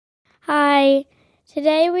Hi.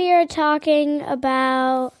 Today we are talking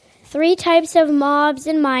about 3 types of mobs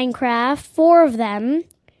in Minecraft, 4 of them.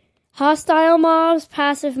 Hostile mobs,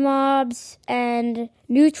 passive mobs, and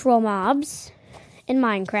neutral mobs in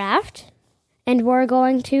Minecraft. And we're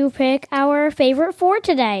going to pick our favorite 4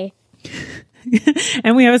 today.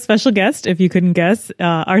 And we have a special guest. If you couldn't guess,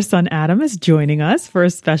 our son Adam is joining us for a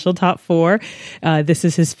special top 4. This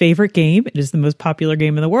is his favorite game. It is the most popular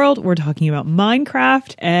game in the world. We're talking about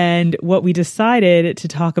Minecraft. And what we decided to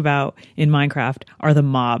talk about in Minecraft are the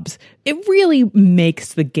mobs. It really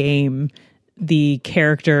makes the game the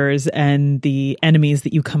characters and the enemies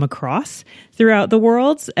that you come across throughout the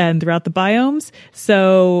worlds and throughout the biomes.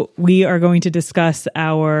 So we are going to discuss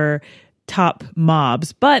our top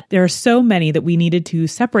mobs, but there are so many that we needed to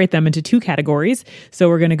separate them into 2 categories. So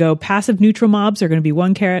we're going to go passive neutral mobs are going to be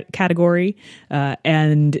one category,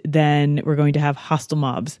 and then we're going to have hostile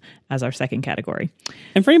mobs as our second category.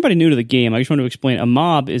 And for anybody new to the game, I just want to explain, a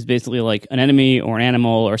mob is basically like an enemy or an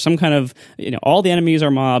animal or some kind of, all the enemies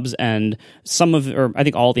are mobs, and I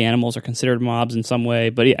think all the animals are considered mobs in some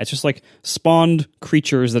way, but yeah, it's just like spawned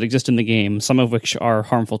creatures that exist in the game, some of which are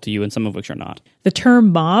harmful to you and some of which are not. The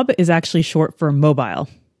term mob is actually short for mobile.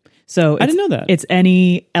 So I didn't know that. It's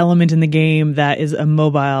any element in the game that is a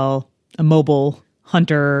mobile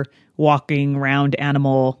hunter, walking around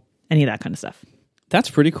animal, any of that kind of stuff. That's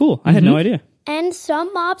pretty cool. I had no idea. And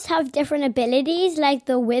some mobs have different abilities, like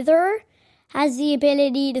the Wither has the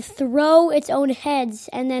ability to throw its own heads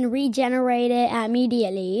and then regenerate it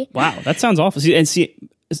immediately. Wow, that sounds awful. See,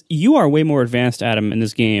 you are way more advanced, Adam, in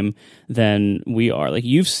this game than we are. Like,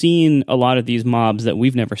 you've seen a lot of these mobs that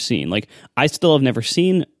we've never seen. Like, I still have never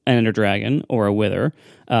seen an Ender Dragon or a Wither.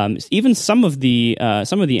 Even some of the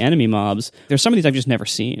enemy mobs, there's some of these I've just never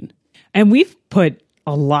seen. And we've put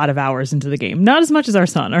a lot of hours into the game. Not as much as our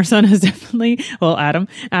son. Our son has definitely, Adam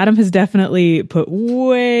has definitely put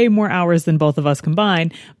way more hours than both of us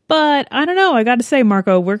combined. But I don't know. I got to say,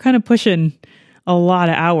 Marco, we're kind of pushing a lot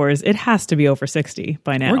of hours. It has to be over 60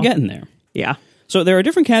 by now. We're getting there. Yeah. So there are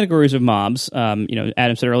different categories of mobs.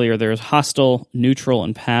 Adam said earlier, there's hostile, neutral,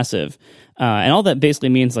 and passive. And all that basically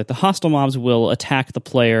means like the hostile mobs will attack the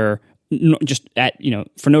player just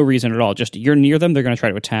for no reason at all. Just you're near them, they're going to try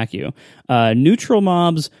to attack you. Neutral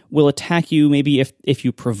mobs will attack you maybe if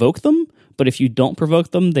you provoke them, but if you don't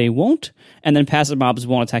provoke them, they won't. And then passive mobs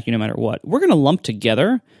won't attack you no matter what. We're going to lump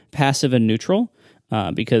together passive and neutral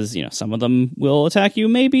because some of them will attack you.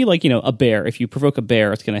 Maybe like a bear. If you provoke a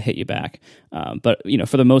bear, it's going to hit you back. But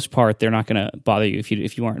for the most part, they're not going to bother you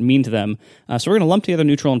if you aren't mean to them. So we're going to lump together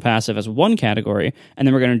neutral and passive as one category, and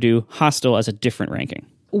then we're going to do hostile as a different ranking.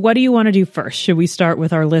 What do you want to do first? Should we start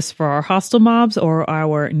with our list for our hostile mobs or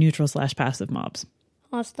our neutral/passive mobs?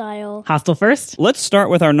 Hostile. Hostile first? Let's start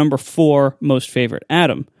with our number 4 most favorite.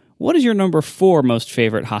 Adam, what is your number 4 most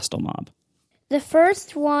favorite hostile mob? The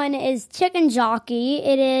first one is Chicken Jockey.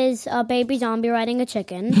 It is a baby zombie riding a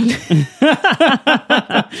chicken.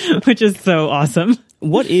 Which is so awesome.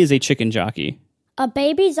 What is a chicken jockey? A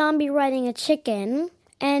baby zombie riding a chicken,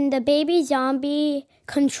 and the baby zombie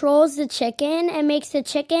controls the chicken and makes the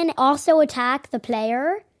chicken also attack the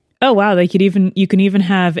player. Oh wow, you can even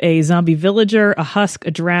have a zombie villager, a husk,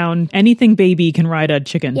 a drown, anything baby can ride a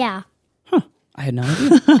chicken. Yeah. Huh. I had no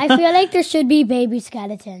idea. I feel like there should be baby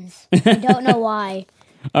skeletons. I don't know why.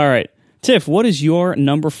 All right. Tiff, what is your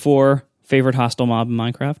number 4 favorite hostile mob in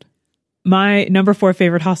Minecraft? My number 4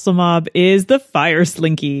 favorite hostile mob is the Fire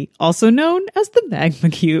Slinky, also known as the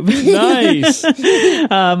Magma Cube. Nice.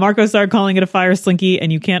 Marco started calling it a Fire Slinky,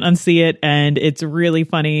 and you can't unsee it, and it's really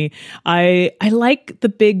funny. I like the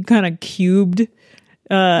big kind of cubed.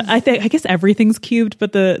 I guess everything's cubed,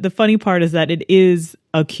 but the funny part is that it is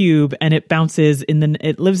a cube, and it bounces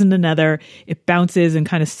it lives in the Nether. It bounces and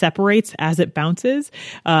kind of separates as it bounces.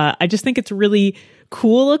 I just think it's really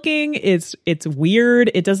cool looking. It's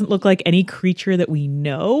weird. It doesn't look like any creature that we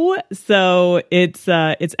know, so it's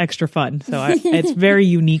extra fun. So it's very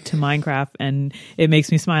unique to Minecraft, and it makes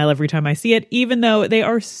me smile every time I see it, even though they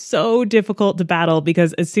are so difficult to battle,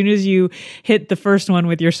 because as soon as you hit the first one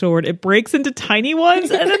with your sword, it breaks into tiny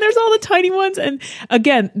ones, and then there's all the tiny ones, and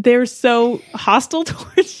again, they're so hostile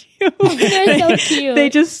towards you. They're so cute. They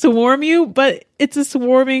just swarm you, but it's a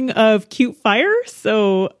swarming of cute fire,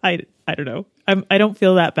 so I don't know. I don't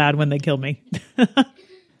feel that bad when they kill me.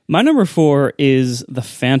 My number 4 is the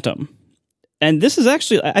Phantom. And this is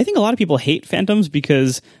actually, I think a lot of people hate phantoms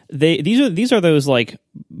because these are those like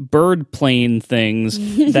bird plane things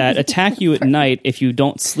that attack you at night if you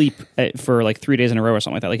don't sleep for like 3 days in a row or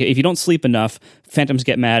something like that. Like if you don't sleep enough, phantoms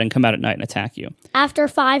get mad and come out at night and attack you. After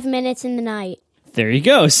 5 minutes in the night. There you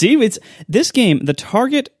go. See, it's this game, the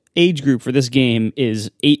target age group for this game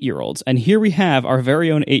is 8-year-olds. And here we have our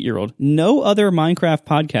very own 8-year-old. No other Minecraft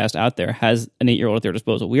podcast out there has an 8-year-old at their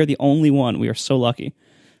disposal. We are the only one. We are so lucky.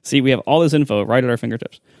 See, we have all this info right at our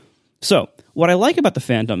fingertips. So, what I like about the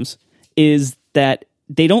Phantoms is that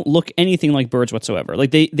they don't look anything like birds whatsoever.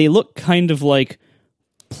 Like, they look kind of like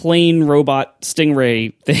plain robot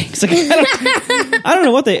stingray things. Like, I don't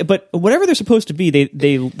know what but whatever they're supposed to be,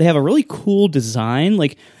 they have a really cool design.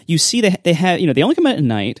 Like, you see they have, they only come out at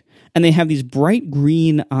night, and they have these bright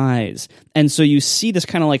green eyes. And so you see this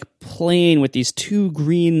kind of like plane with these two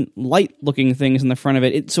green light looking things in the front of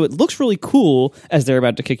it. So it looks really cool as they're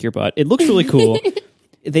about to kick your butt. It looks really cool.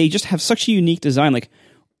 They just have such a unique design. Like,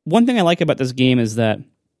 one thing I like about this game is that,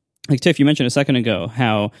 like Tiff, you mentioned a second ago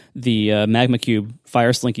how the Magma Cube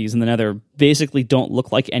fire slinkies in the Nether basically don't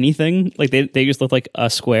look like anything. Like, they just look like a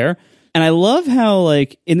square. And I love how,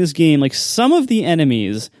 like, in this game, like, some of the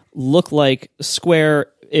enemies look like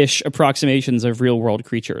square-ish approximations of real-world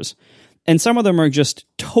creatures. And some of them are just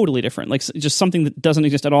totally different, like just something that doesn't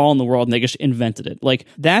exist at all in the world, and they just invented it. Like,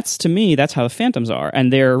 to me, that's how the Phantoms are.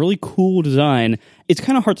 And they're a really cool design. It's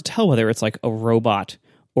kind of hard to tell whether it's like a robot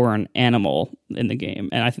or an animal in the game,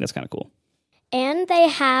 and I think that's kind of cool. And they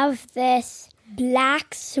have this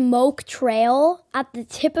black smoke trail at the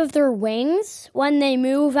tip of their wings when they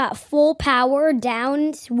move at full power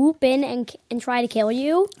down, swoop in, and try to kill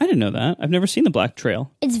you. I didn't know that. I've never seen the black trail.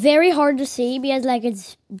 It's very hard to see because, like,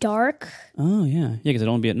 it's dark. Oh, yeah. Yeah, because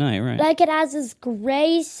it'll only be at night, right? Like, it has this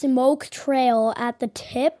gray smoke trail at the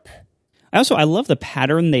tip. I love the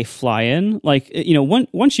pattern they fly in. Like,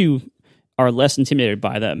 once you are less intimidated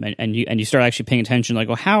by them and you start actually paying attention, like,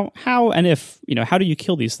 well, how and if, how do you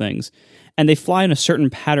kill these things? And they fly in a certain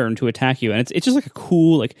pattern to attack you. And it's just like a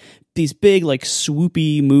cool, like, these big, like,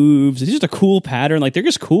 swoopy moves. It's just a cool pattern. Like, they're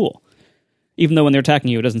just cool. Even though when they're attacking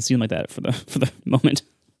you, it doesn't seem like that for the moment.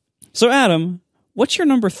 So, Adam, what's your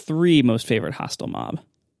number 3 most favorite hostile mob?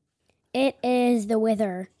 It is the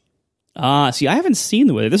Wither. See, I haven't seen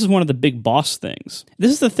the Wither. This is one of the big boss things.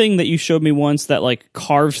 This is the thing that you showed me once that, like,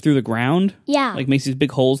 carves through the ground. Yeah. Like, makes these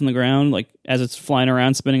big holes in the ground, like, as it's flying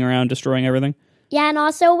around, spinning around, destroying everything. Yeah, and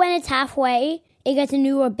also when it's halfway, it gets a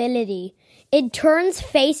new ability. It turns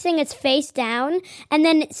facing its face down, and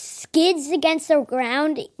then it skids against the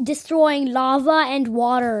ground, destroying lava and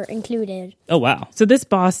water included. Oh, wow. So this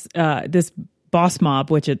boss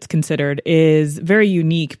mob, which it's considered, is very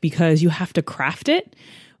unique because you have to craft it,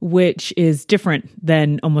 which is different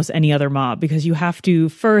than almost any other mob, because you have to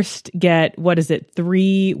first get,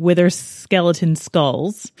 3 wither skeleton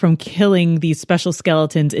skulls from killing these special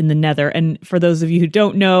skeletons in the Nether. And for those of you who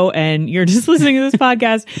don't know, and you're just listening to this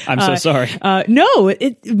podcast, I'm so sorry. No,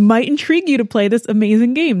 it might intrigue you to play this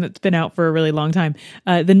amazing game that's been out for a really long time.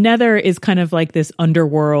 The Nether is kind of like this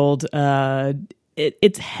underworld,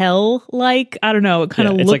 it's hell-like. I don't know. It kind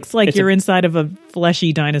of looks like you're inside of a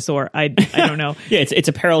fleshy dinosaur. I don't know. Yeah, it's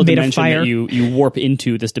a parallel dimension that you warp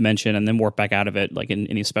into this dimension and then warp back out of it, like in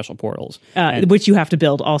these special portals. Which you have to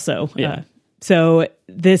build also. Yeah. So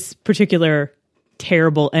this particular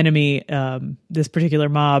terrible enemy, this particular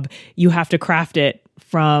mob, you have to craft it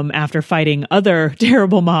from after fighting other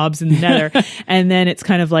terrible mobs in the Nether. And then it's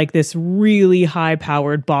kind of like this really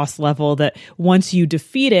high-powered boss level that once you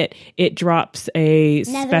defeat it, it drops a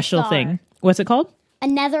Nether special star. thing. What's it called? A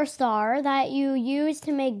nether star that you use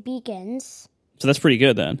to make beacons. So that's pretty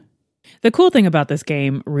good then. The cool thing about this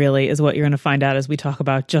game really is what you're going to find out as we talk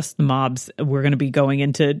about just the mobs. We're going to be going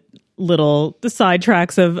into the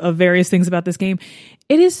sidetracks of various things about this game.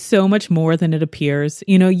 It is so much more than it appears.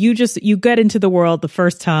 You get into the world the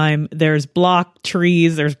first time, there's block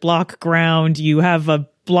trees, there's block ground, you have a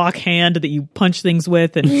block hand that you punch things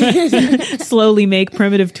with and slowly make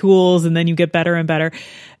primitive tools, and then you get better and better.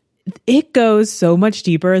 It goes so much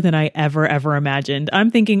deeper than I ever imagined.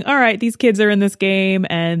 I'm thinking, all right, these kids are in this game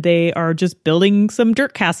and they are just building some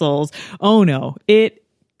dirt castles. Oh no, it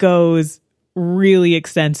goes really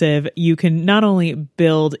extensive. You can not only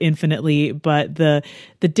build infinitely, but the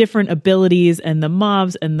different abilities and the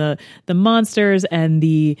mobs and the monsters and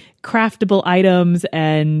the craftable items,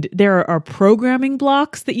 and there are programming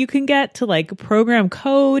blocks that you can get to like program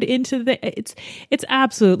code into it's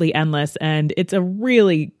absolutely endless, and it's a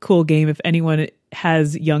really cool game if anyone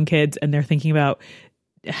has young kids and they're thinking about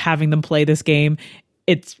having them play this game.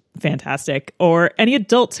 It's fantastic. Or any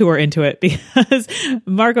adults who are into it, because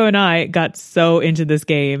Marco and I got so into this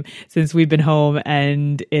game since we've been home,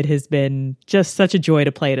 and it has been just such a joy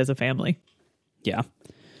to play it as a family. Yeah.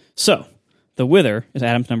 So, the Wither is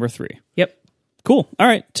Adam's number 3. Yep. Cool. All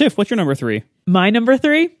right, Tiff, what's your number 3? My number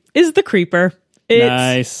 3 is the Creeper. Its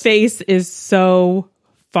Nice. face is so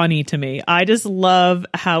funny to me. I just love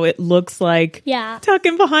how it looks like Yeah.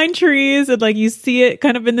 tucking behind trees and like you see it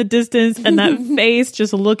kind of in the distance and that face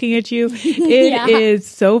just looking at you. It is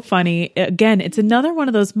so funny. Again, it's another one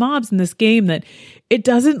of those mobs in this game that it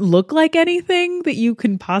doesn't look like anything that you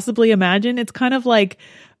can possibly imagine. It's kind of like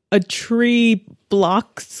a tree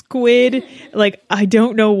block squid. Like, I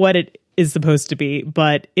don't know what it is supposed to be,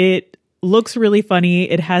 but it looks really funny.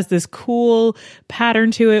 It has this cool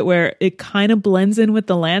pattern to it where it kind of blends in with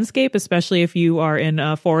the landscape, especially if you are in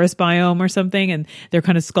a forest biome or something and they're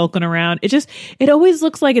kind of skulking around. It always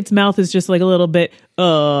looks like its mouth is just like a little bit,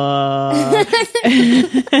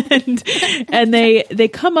 and they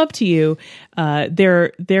come up to you.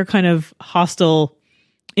 Their kind of hostile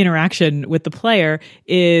interaction with the player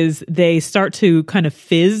is they start to kind of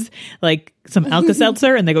fizz like some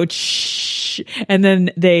Alka-Seltzer and they go shh, and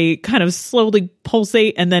then they kind of slowly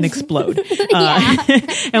pulsate and then explode.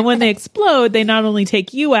 And when they explode, they not only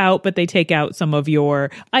take you out, but they take out some of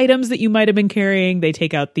your items that you might have been carrying. They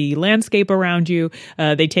take out the landscape around you.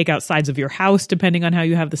 They take out sides of your house, depending on how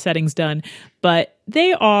you have the settings done. But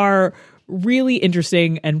they are really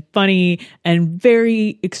interesting and funny and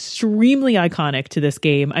very extremely iconic to this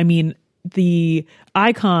game. I mean, the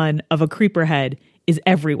icon of a creeper head is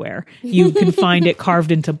everywhere. You can find it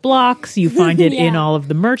carved into blocks. You find it in all of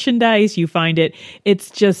the merchandise. You find it.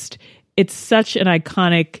 It's such an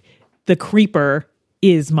iconic, the creeper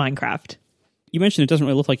is Minecraft. You mentioned it doesn't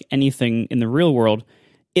really look like anything in the real world.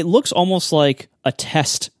 It looks almost like a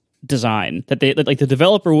test design that the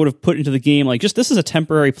developer would have put into the game, like, just this is a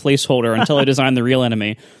temporary placeholder until I design the real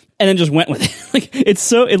enemy, and then just went with it. Like,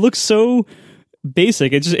 it looks so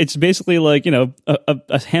basic. It's basically like, you know,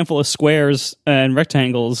 a handful of squares and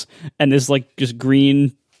rectangles and this like just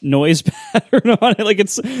green noise pattern on it. Like,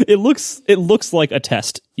 it looks like a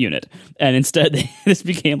test unit, and instead this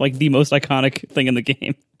became like the most iconic thing in the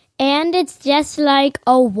game. And it's just like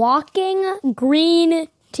a walking green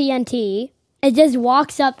TNT. It just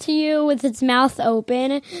walks up to you with its mouth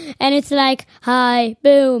open, and it's like, hi,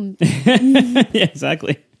 boom. Yeah,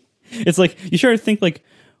 exactly. It's like, you try to think, like,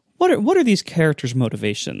 what are these characters'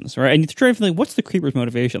 motivations, right? And you try to think, like, what's the creeper's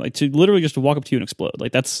motivation? Like, to literally just to walk up to you and explode.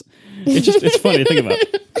 Like, it's funny to think about.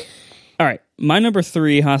 All right, my number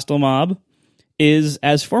 3 hostile mob is,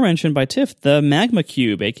 as aforementioned by Tiff, the Magma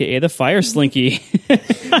Cube, aka the Fire Slinky.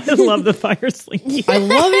 I love the Fire Slinky. I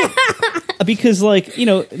love it because, like, you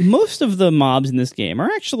know, most of the mobs in this game are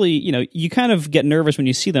actually, you know, you kind of get nervous when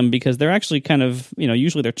you see them because they're actually kind of, you know,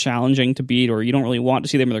 usually they're challenging to beat, or you don't really want to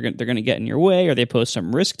see them, or they're going to get in your way, or they pose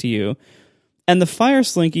some risk to you. And the Fire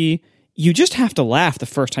Slinky, you just have to laugh the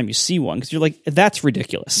first time you see one because you're like, that's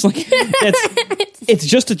ridiculous. Like, it's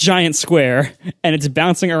just a giant square and it's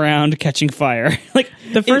bouncing around catching fire. Like,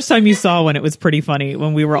 the first time you saw one, it was pretty funny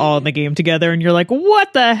when we were all in the game together and you're like,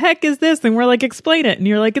 what the heck is this? And we're like, explain it. And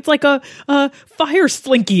you're like, it's like a Fire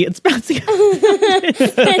Slinky. It's bouncing and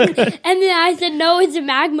then I said, no, it's a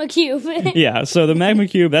Magma Cube. Yeah, so the Magma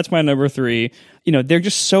Cube, that's my number 3. You know, they're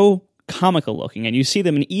just so comical looking, and you see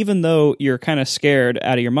them, and even though you're kind of scared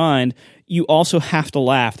out of your mind, you also have to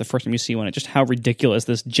laugh the first time you see one at just how ridiculous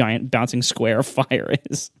this giant bouncing square of fire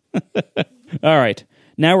is. All right,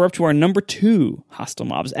 now we're up to our number 2 hostile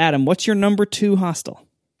mobs. Adam, what's your number 2 hostile?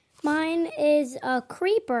 Mine is a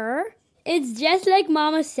creeper. It's just like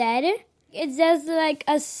Mama said. It's just like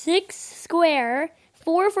a 6 square,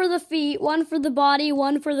 4 for the feet, 1 for the body,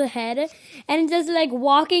 1 for the head, and it's just like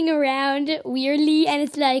walking around weirdly, and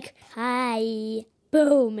it's like, hi,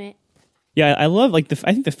 boom. Yeah, I love, like,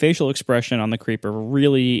 I think the facial expression on the creeper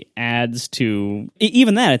really adds to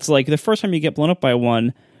even that. It's like the first time you get blown up by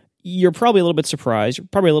one, you're probably a little bit surprised, you're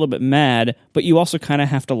probably a little bit mad, but you also kind of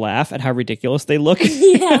have to laugh at how ridiculous they look.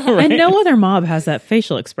 Yeah. Right? And no other mob has that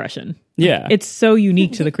facial expression. Yeah. It's so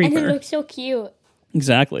unique to the creeper. And it looks so cute.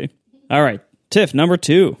 Exactly. All right, Tiff, number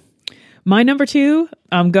 2. My number 2,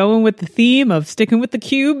 I'm going with the theme of sticking with the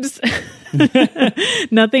cubes.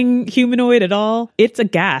 Nothing humanoid at all. It's a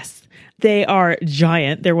gas. They are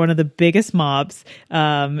giant. They're one of the biggest mobs.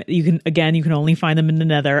 You can only find them in the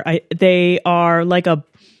Nether. They are like a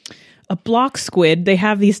block squid. They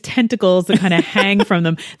have these tentacles that kind of hang from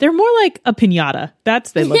them. They're more like a piñata.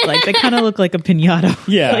 They look like. They kind of look like a piñata.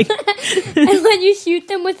 Yeah. Like, And when you shoot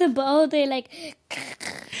them with a bow, they like...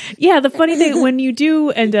 yeah, the funny thing, when you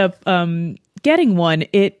do end up getting one,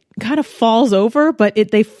 it kind of falls over, but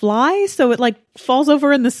they fly, so it like falls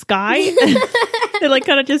over in the sky. It like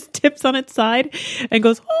kind of just tips on its side and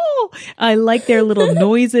goes, oh. I like their little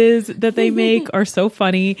noises that they make are so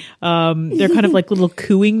funny. They're kind of like little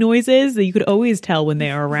cooing noises that you could always tell when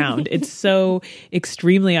they are around. It's so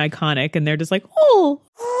extremely iconic, and they're just like, oh.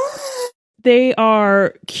 They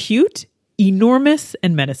are cute, enormous,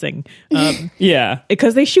 and menacing. Yeah.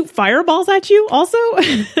 Because they shoot fireballs at you also.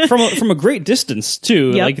 From a great distance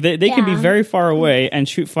too. Yep. Like they can be Yeah. very far away and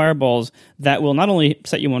shoot fireballs that will not only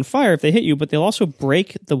set you on fire if they hit you, but they'll also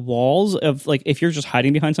break the walls of, like, if you're just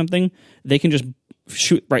hiding behind something, they can just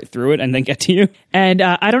shoot right through it and then get to you. And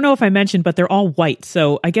I don't know if I mentioned, but they're all white.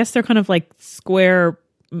 So I guess they're kind of like square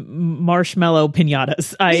marshmallow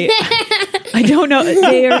pinatas. I don't know.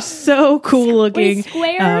 They are so cool looking. With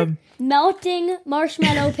square melting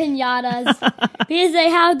marshmallow pinatas because they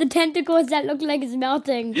have the tentacles that look like it's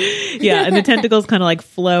melting. Yeah, and the tentacles kind of like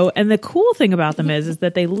flow. And the cool thing about them is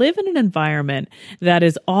that they live in an environment that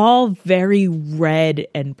is all very red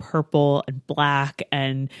and purple and black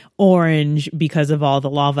and orange because of all the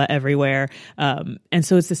lava everywhere. And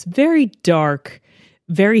so it's this very dark,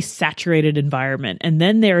 very saturated environment. And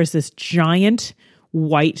then there is this giant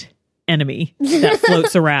white enemy that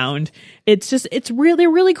floats around. It's really,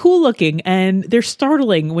 really cool looking, and they're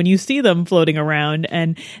startling when you see them floating around,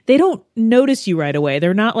 and they don't notice you right away.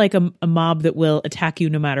 They're not like a mob that will attack you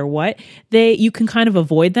no matter what. You can kind of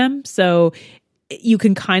avoid them, so you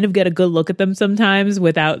can kind of get a good look at them sometimes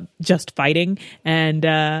without just fighting. And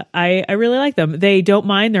I really like them. They don't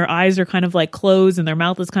mind. Their eyes are kind of like closed and their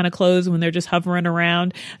mouth is kind of closed when they're just hovering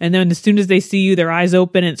around. And then as soon as they see you, their eyes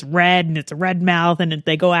open, it's red and it's a red mouth, and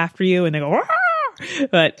they go after you and they go, "Arr!"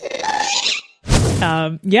 But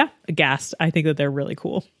yeah, aghast. I think that they're really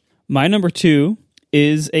cool. My number 2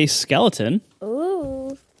 is a skeleton.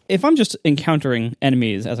 Ooh. If I'm just encountering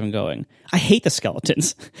enemies as I'm going, I hate the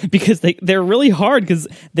skeletons because they're really hard because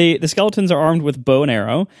the skeletons are armed with bow and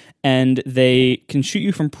arrow and they can shoot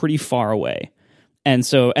you from pretty far away. And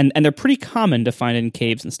so, and they're pretty common to find in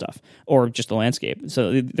caves and stuff, or just the landscape.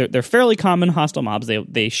 So they're fairly common hostile mobs.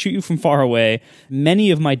 They shoot you from far away.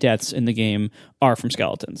 Many of my deaths in the game are from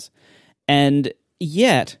skeletons. And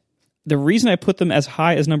yet, the reason I put them as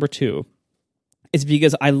high as number 2 is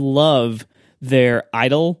because I love their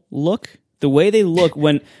idle look, the way they look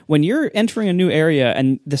when you're entering a new area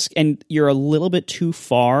and you're a little bit too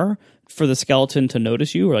far for the skeleton to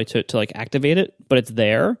notice you or like to like activate it, but it's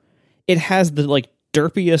there. It has the like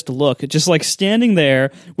derpiest look, just like standing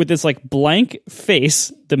there with this like blank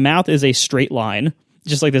face. The mouth is a straight line,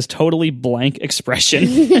 just like this totally blank expression,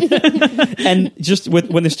 and just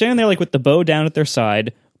when they're standing there like with the bow down at their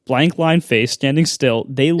side. Blank line face, standing still.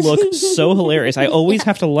 They look so hilarious. I always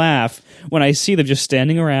have to laugh when I see them just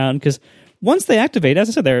standing around because once they activate, as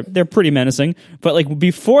I said, they're pretty menacing. But like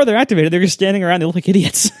before they're activated, they're just standing around. They look like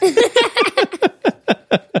idiots.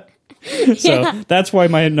 So that's why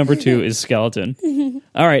my number 2 is skeleton.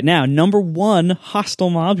 All right, now number 1 hostile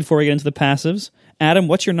mob. Before we get into the passives, Adam,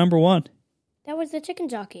 what's your number 1? That was the chicken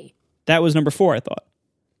jockey. That was number 4, I thought.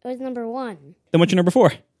 It was number 1. Then what's your number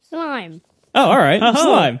 4? Slime. Oh, all right,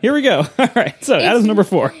 slime. Here we go. All right, so Adam's number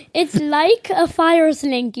 4. It's like a fire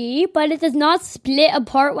slinky, but it does not split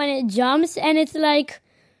apart when it jumps, and it's like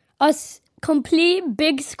a complete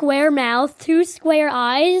big square mouth, 2 square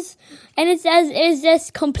eyes, and it says is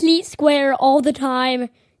just complete square all the time,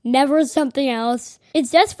 never something else.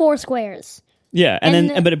 It's just 4 squares. Yeah,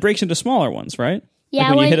 but it breaks into smaller ones, right? Yeah,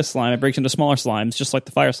 like when you hit a slime, it breaks into smaller slimes, just like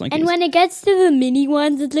the fire slinkies. And when it gets to the mini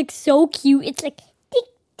ones, it's like so cute. It's like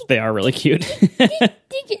they are really cute.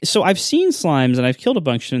 So I've seen slimes and I've killed a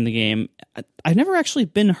bunch in the game. I've never actually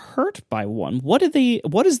been hurt by one. What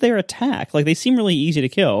is their attack? Like, they seem really easy to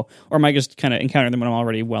kill, or am I just kind of encountering them when I'm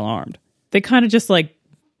already well armed? They kind of just like,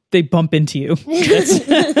 they bump into you. Is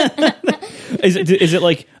it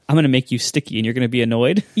like, I'm going to make you sticky and you're going to be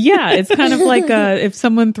annoyed? Yeah, it's kind of like if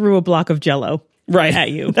someone threw a block of Jello right at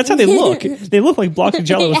you. That's how they look. They look like blocks of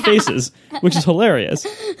Jello with faces, which is hilarious.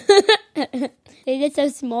 They just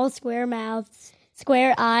have small square mouths,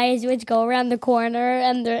 square eyes, which go around the corner,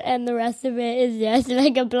 and the rest of it is just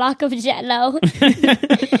like a block of Jello.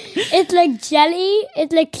 It's like jelly.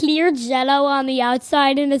 It's like clear Jello on the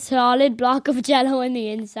outside and a solid block of Jello on the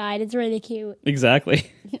inside. It's really cute.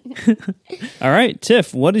 Exactly. All right,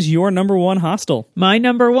 Tiff, what is your number 1 hostile? My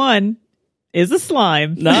number 1 is a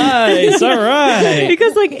slime. Nice. All right.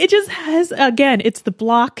 Because like it just has, again, it's the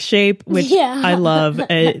block shape, which I love.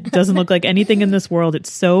 It doesn't look like anything in this world.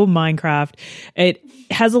 It's so Minecraft. It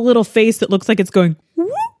has a little face that looks like it's going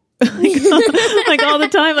whoop, like all the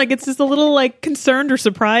time. Like it's just a little like concerned or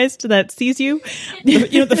surprised that sees you.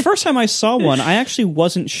 The first time I saw one, I actually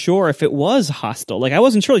wasn't sure if it was hostile. Like I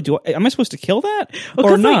wasn't sure. Like, am I supposed to kill that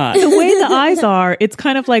or not? Like, the way the eyes are, it's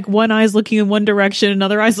kind of like one eye's looking in one direction,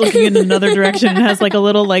 another eye's looking in another direction. It has like a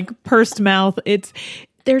little like pursed mouth.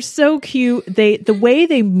 they're so cute. The way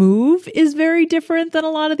they move is very different than a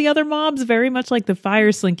lot of the other mobs, very much like the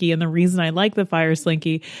fire slinky. And the reason I like the fire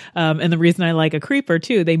slinky, and the reason I like a creeper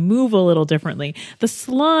too, they move a little differently. The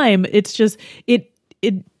slime, it's just, it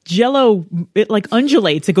jello, it like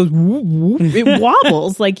undulates, it goes whoop, whoop, it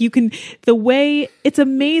wobbles. Like you can, the way, it's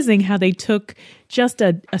amazing how they took just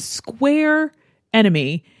a square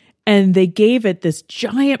enemy and they gave it this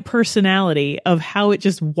giant personality of how it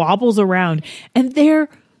just wobbles around. And they're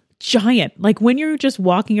giant. Like when you're just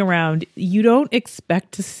walking around, you don't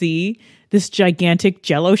expect to see this gigantic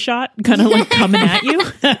jello shot kind of like coming at you.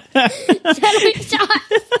 Jello shot.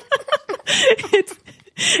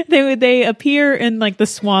 They appear in like the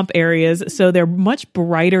swamp areas, so they're much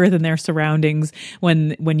brighter than their surroundings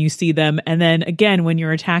when you see them. And then again, when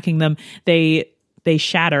you're attacking them, they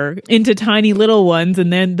shatter into tiny little ones,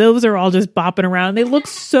 and then those are all just bopping around. They look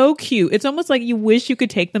so cute. It's almost like you wish you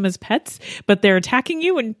could take them as pets, but they're attacking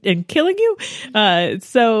you and killing you.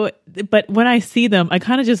 But when I see them, I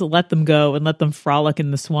kind of just let them go and let them frolic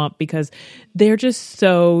in the swamp because they're just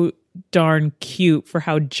so darn cute for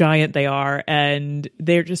how giant they are, and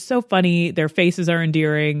they're just so funny. Their faces are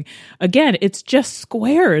endearing. Again, it's just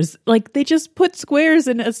squares. Like they just put squares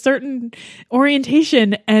in a certain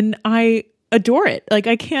orientation, and I adore it. Like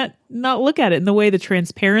I can't not look at it. And the way the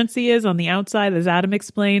transparency is on the outside, as Adam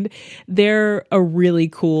explained, they're a really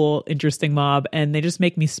cool, interesting mob, and they just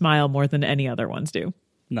make me smile more than any other ones do.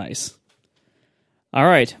 Nice. All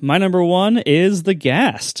right, my number one is the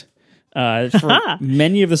Ghast. For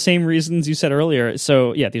many of the same reasons you said earlier.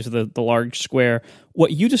 So yeah, these are the large square.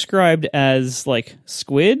 What you described as like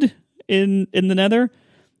squid in the Nether.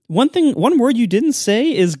 One word you didn't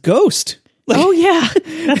say is ghost. Like, oh yeah,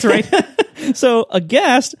 that's right. So a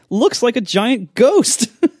Ghast looks like a giant ghost.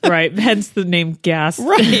 Right, hence the name Ghast.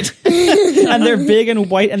 Right. And they're big and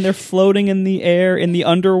white and they're floating in the air in the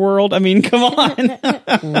underworld. I mean, come on.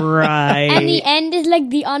 Right. And the end is like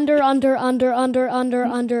the underworld.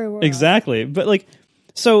 Exactly. But like,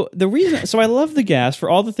 so I love the Ghast for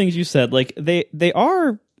all the things you said. Like they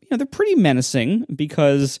are, they're pretty menacing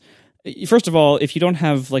because first of all, if you don't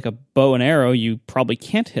have like a bow and arrow, you probably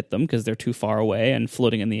can't hit them because they're too far away and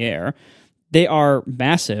floating in the air. They are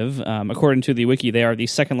massive. According to the wiki, they are the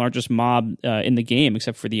second largest mob in the game,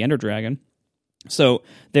 except for the Ender Dragon. So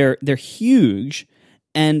they're huge.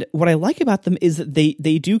 And what I like about them is that they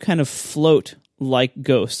do kind of float like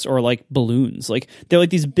ghosts or like balloons. Like they're like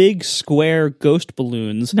these big square ghost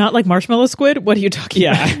balloons. Not like marshmallow squid? What are you talking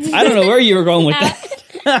about? I don't know where you were going with that.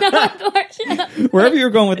 Wherever you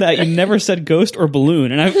were going with that, you never said ghost or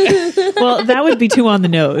balloon, and well, that would be too on the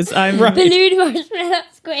nose. Right. Balloon marshmallow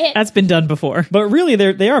squid. That's been done before. But really,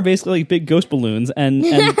 they are basically like big ghost balloons, and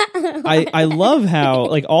I love how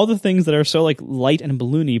like all the things that are so like light and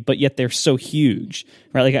balloony, but yet they're so huge,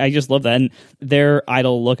 right? Like I just love that, and their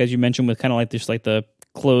idle look, as you mentioned, with kind of like just like the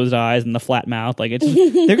closed eyes and the flat mouth, like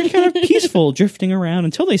they're kind of peaceful, drifting around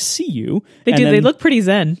until they see you. They do. They look pretty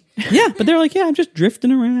zen. Yeah, but they're like, I'm just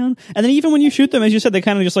drifting around. And then even when you shoot them, as you said, they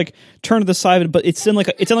kind of just like turn to the side, but it's in like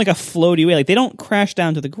a floaty way. Like they don't crash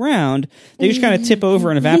down to the ground. They just kind of tip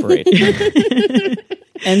over and evaporate.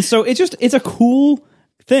 And so it's a cool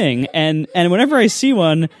thing. And whenever I see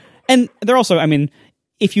one, and they're also, I mean,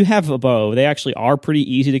 if you have a bow, they actually are pretty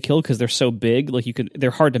easy to kill because they're so big. Like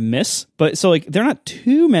they're hard to miss. But so like they're not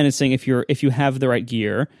too menacing if you have the right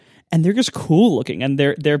gear, and they're just cool looking. And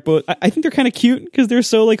they're both. I think they're kind of cute because they're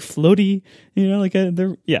so like floaty.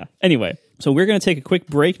 Anyway, so we're gonna take a quick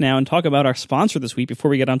break now and talk about our sponsor this week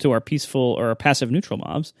before we get onto our peaceful or passive neutral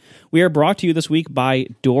mobs. We are brought to you this week by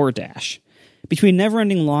DoorDash. Between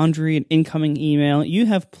never-ending laundry and incoming email, you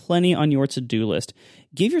have plenty on your to-do list.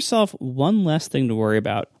 Give yourself one less thing to worry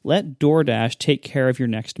about. Let DoorDash take care of your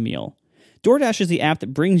next meal. DoorDash is the app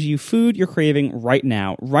that brings you food you're craving right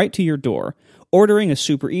now, right to your door. Ordering is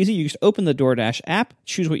super easy. You just open the DoorDash app,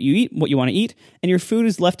 choose what you want to eat, and your food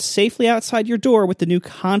is left safely outside your door with the new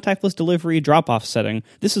contactless delivery drop-off setting.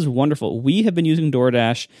 This is wonderful. We have been using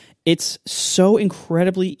DoorDash. It's so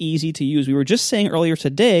incredibly easy to use. We were just saying earlier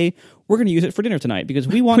today, we're going to use it for dinner tonight because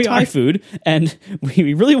we want Thai food, and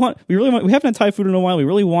we haven't had Thai food in a while. We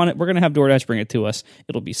really want it. We're going to have DoorDash bring it to us.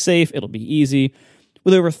 It'll be safe. It'll be easy.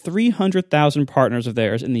 With over 300,000 partners of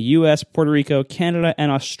theirs in the US, Puerto Rico, Canada,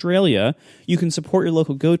 and Australia, you can support your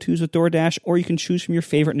local go-tos with DoorDash, or you can choose from your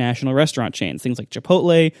favorite national restaurant chains, things like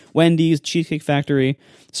Chipotle, Wendy's, Cheesecake Factory.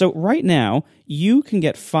 So right now, you can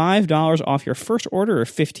get $5 off your first order of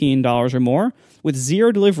 $15 or more with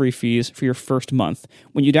 0 delivery fees for your first month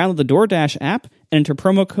when you download the DoorDash app and enter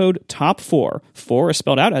promo code TOP4. 4 is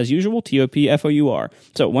spelled out as usual, TOPFOUR.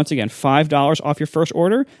 So once again, $5 off your first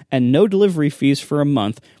order and no delivery fees for a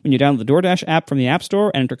month when you download the DoorDash app from the App Store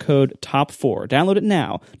and enter code TOP4. Download it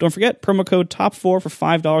now. Don't forget, promo code TOP4 for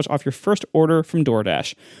 $5 off your first order from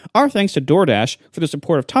DoorDash. Our thanks to DoorDash for the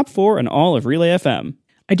support of Top 4 and all of Relay FM.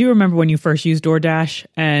 I do remember when you first used DoorDash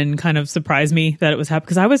and kind of surprised me that it was happening,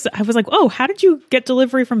 because I was like, oh, how did you get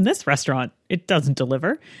delivery from this restaurant? It doesn't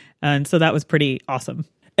deliver. And so that was pretty awesome.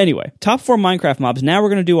 Anyway, top 4 Minecraft mobs. Now we're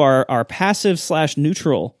going to do our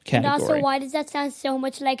passive/neutral category. And also, why does that sound so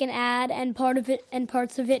much like an ad and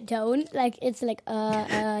parts of it don't? Like, it's like,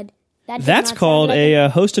 that does That's not called sound like a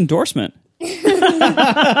host endorsement.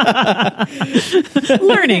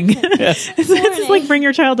 Learning. Yes. It's like bring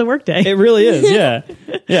your child to work day. It really is, yeah.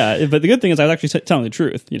 Yeah, but the good thing is I was actually telling the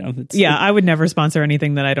truth, you know. I would never sponsor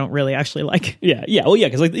anything that I don't really actually like. Yeah. Well, yeah,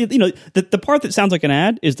 because, like, you know, the part that sounds like an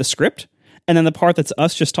ad is the script. And then the part that's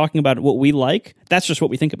us just talking about what we like, that's just what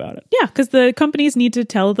we think about it. Yeah, because the companies need to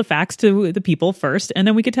tell the facts to the people first, and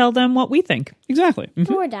then we could tell them what we think. Exactly.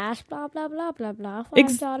 DoorDash, blah, blah, blah, blah, blah.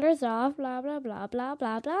 $5 off, blah, blah, blah, blah,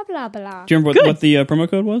 blah, blah, blah, blah. Do you remember what the promo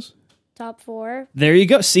code was? Top 4. There you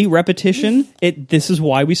go. See, repetition. This is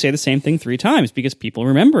why we say the same thing 3 times, because people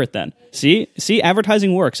remember it then. See,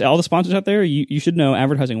 advertising works. All the sponsors out there, you should know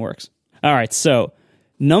advertising works. All right, so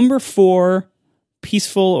number 4...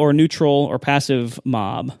 peaceful or neutral or passive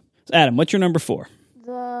mob. Adam, what's your number 4?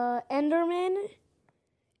 The Enderman.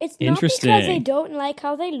 It's not Interesting. because they don't like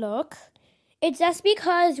how they look. It's just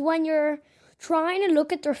because when you're trying to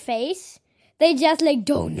look at their face, they just like,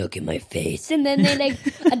 don't look at my face. And then they like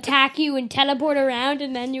attack you and teleport around,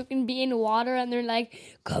 and then you can be in water and they're like,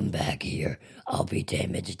 come back here. I'll be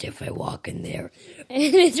damaged if I walk in there.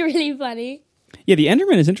 And it's really funny. Yeah, the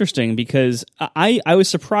Enderman is interesting because I was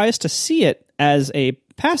surprised to see it as a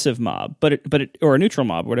passive mob, but it or a neutral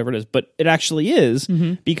mob, whatever it is. But it actually is,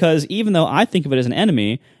 because even though I think of it as an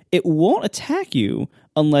enemy, it won't attack you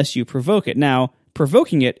unless you provoke it. Now,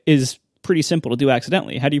 provoking it is pretty simple to do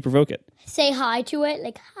accidentally. How do you provoke it? Say hi to it,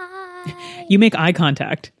 like, hi. You make eye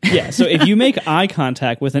contact. Yeah, so if you make eye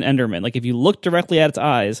contact with an Enderman, like if you look directly at its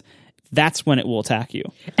eyes, that's when it will attack you.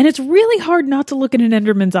 And it's really hard not to look at an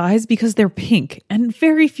Enderman's eyes because they're pink, and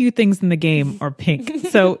very few things in the game are pink.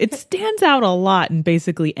 So it stands out a lot in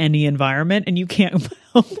basically any environment, and you can't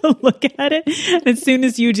help but look at it. And as soon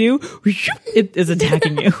as you do, it is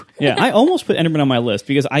attacking you. Yeah, I almost put Enderman on my list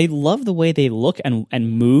because I love the way they look and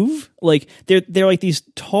move. Like they're like these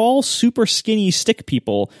tall, super skinny stick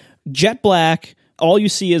people, jet black. All you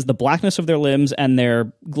see is the blackness of their limbs and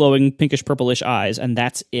their glowing pinkish purplish eyes, and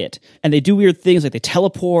that's it. And they do weird things, like they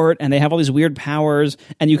teleport, and they have all these weird powers.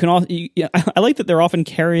 And you can all, I like that they're often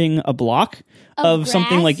carrying a block of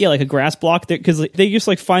something like a grass block, because they just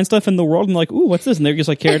like find stuff in the world and like, ooh, what's this? And they're just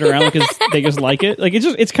like carried around because they just like it. Like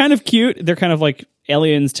it's kind of cute. They're kind of like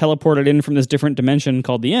aliens teleported in from this different dimension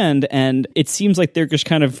called the End, and it seems like they're just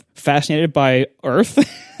kind of fascinated by Earth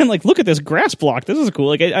and like, look at this grass block. This is cool.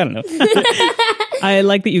 Like I don't know. I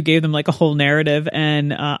like that you gave them like a whole narrative,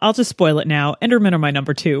 and I'll just spoil it now. Endermen are my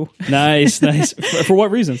number 2. Nice. For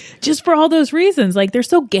what reasons? Just for all those reasons. Like, they're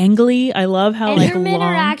so gangly. I love how Endermen long...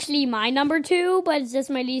 are actually my number 2, but it's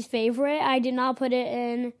just my least favorite. I did not put it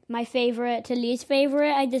in my favorite to least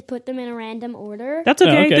favorite. I just put them in a random order. That's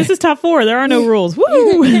okay. Oh, okay. This is top 4. There are no rules. Woo!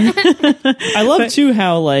 I love too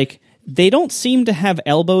how like they don't seem to have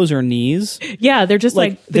elbows or knees. Yeah, they're just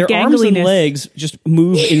like the their arms and gangliness. legs just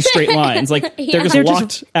move in straight lines. Like they're just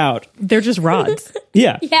locked out. They're just rods.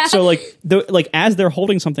 Yeah. Yeah. So like as they're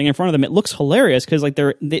holding something in front of them, it looks hilarious because like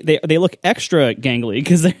they look extra gangly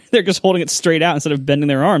because they're just holding it straight out instead of bending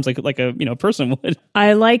their arms like a person would.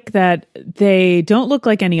 I like that they don't look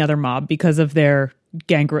like any other mob because of their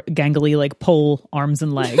gangly like pole arms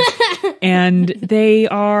and legs. And they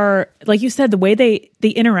are, like you said, the way they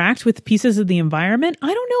interact with pieces of the environment.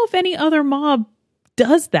 I don't know if any other mob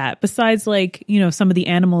does that besides like, some of the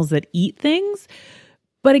animals that eat things.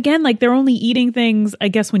 But again, like they're only eating things, I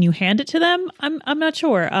guess, when you hand it to them. I'm not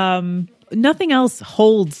sure. Nothing else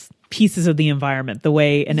holds pieces of the environment the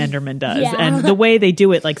way an Enderman does. Yeah. And the way they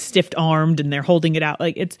do it, like stiff armed and they're holding it out.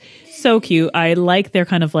 Like it's so cute. I like their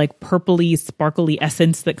kind of like purpley, sparkly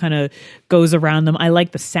essence that kind of goes around them. I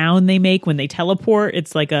like the sound they make when they teleport.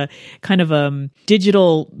 It's like a kind of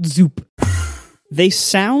digital zoop. They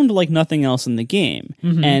sound like nothing else in the game,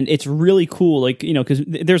 and it's really cool. Like because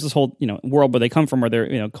there's this whole world where they come from, where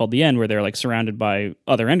they're called the End, where they're like surrounded by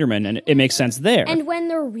other Endermen, and it makes sense there. And when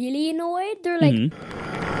they're really annoyed, they're like...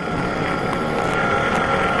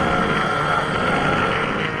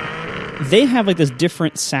 they have like this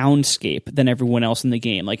different soundscape than everyone else in the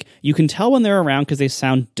game. Like you can tell when they're around because they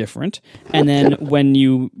sound different, and then when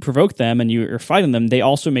you provoke them and you're fighting them, they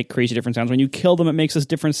also make crazy different sounds. When you kill them, it makes this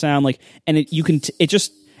different sound. Like, and it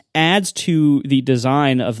just adds to the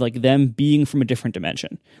design of like them being from a different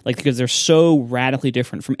dimension. Like because they're so radically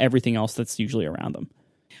different from everything else that's usually around them.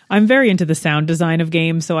 I'm very into the sound design of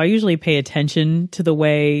games, so I usually pay attention to the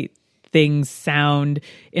way things sound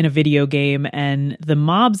in a video game, and the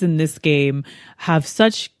mobs in this game have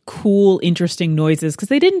such cool, interesting noises because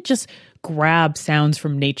they didn't just grab sounds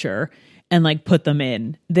from nature and like put them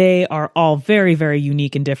in. They are all very, very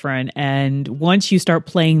unique and different. And once you start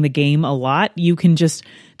playing the game a lot, you can just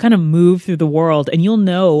kind of move through the world and you'll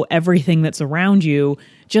know everything that's around you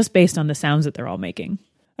just based on the sounds that they're all making.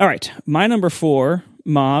 All right, my number 4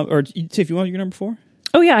 mob, or Tiff, you want your number 4?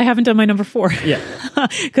 Oh, yeah, I haven't done my number 4. Yeah.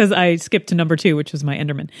 Because I skipped to number 2, which was my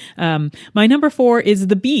Enderman. My number 4 is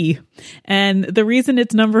the bee. And the reason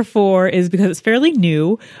it's number 4 is because it's fairly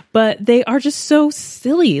new, but they are just so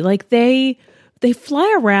silly. Like they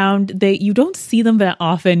fly around. You don't see them that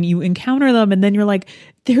often. You encounter them and then you're like,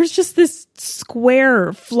 there's just this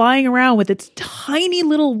square flying around with its tiny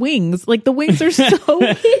little wings. Like the wings are so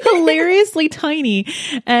hilariously tiny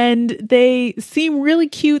and they seem really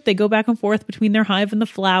cute. They go back and forth between their hive and the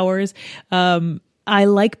flowers. I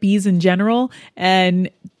like bees in general,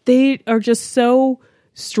 and they are just so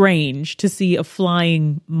strange to see a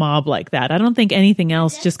flying mob like that. I don't think anything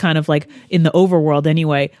else, just kind of like in the overworld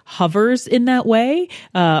anyway, hovers in that way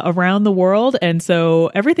around the world. And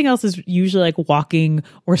so everything else is usually like walking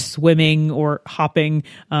or swimming or hopping.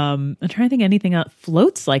 I'm trying to think anything else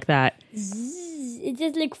floats like that. It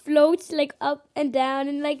just like floats like up and down,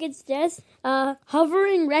 and like it's just a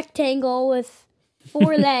hovering rectangle with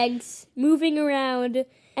 4 legs moving around.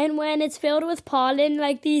 And when it's filled with pollen,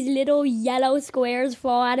 like these little yellow squares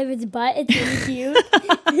fall out of its butt. It's really cute.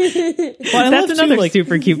 Well, that's another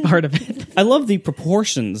super cute part of it. I love the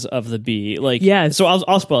proportions of the bee. Like, yes. So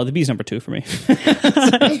I'll spell it. The bee's number 2 for me.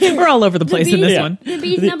 We're all over the place in this one. The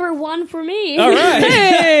bee's number 1 for me. All right.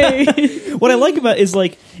 Hey! What I like about it is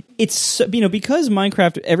like it's because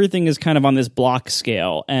Minecraft, everything is kind of on this block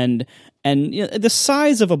scale, and the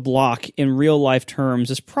size of a block in real life terms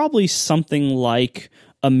is probably something like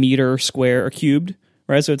a meter square or cubed,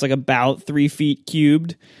 right? So it's like about 3 feet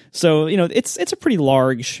cubed. So, it's a pretty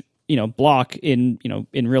large, block in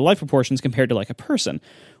real life proportions compared to like a person.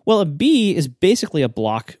 Well, a bee is basically a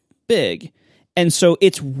block big. And so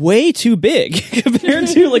it's way too big compared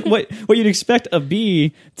to like what you'd expect a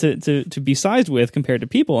bee to be sized with compared to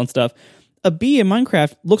people and stuff. A bee in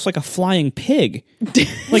Minecraft looks like a flying pig.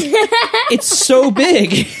 Like it's so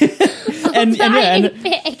big. And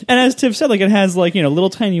as Tiff said, like it has like little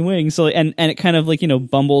tiny wings, so and it kind of like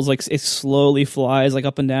bumbles, like it slowly flies like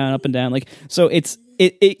up and down, like so it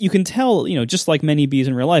you can tell just like many bees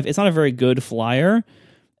in real life, it's not a very good flyer,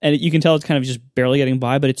 and you can tell it's kind of just barely getting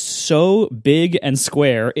by, but it's so big and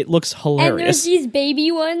square, it looks hilarious. And there's these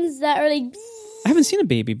baby ones that are like. I haven't seen a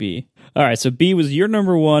baby bee. All right, so bee was your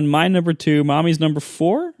number 1, my number 2, mommy's number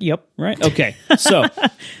 4. Yep. Right. Okay. So.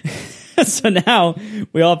 So now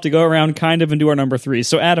we all have to go around kind of and do our number 3.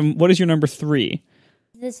 So Adam, what is your number 3?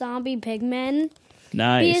 The zombie pigmen.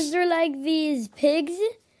 Nice. These are like these pigs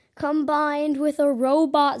combined with a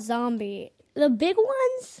robot zombie. The big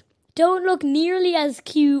ones don't look nearly as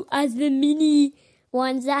cute as the mini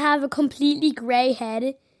ones that have a completely gray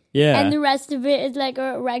head. Yeah. And the rest of it is like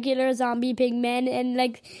a regular zombie pigman. And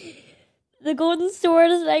like the golden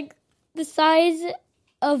sword is like the size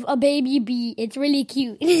of a baby bee. It's really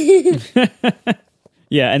cute.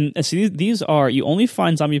 Yeah, and see, these are, you only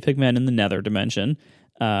find zombie pigmen in the Nether dimension,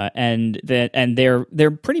 and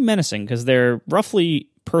they're pretty menacing because they're roughly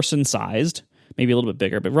person sized, maybe a little bit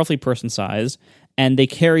bigger, but roughly person sized, and they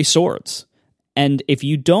carry swords. And if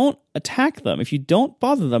you don't attack them, if you don't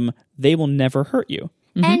bother them, they will never hurt you.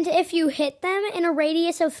 Mm-hmm. And if you hit them in a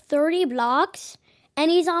radius of 30 blocks,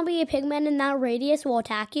 any zombie pigman in that radius will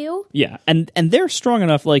attack you. Yeah, and they're strong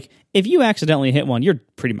enough. Like if you accidentally hit one, you're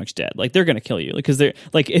pretty much dead. Like they're gonna kill you because they're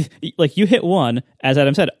like if like you hit one, as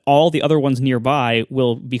Adam said, all the other ones nearby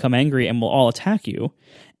will become angry and will all attack you,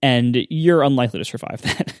 and you're unlikely to survive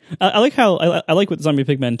that. I like how I like with zombie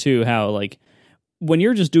pigmen too. How like when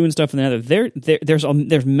you're just doing stuff in the Nether,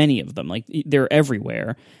 there's many of them. Like they're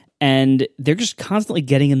everywhere, and they're just constantly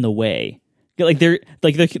getting in the way. Like they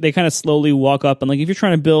kind of slowly walk up, and like if you're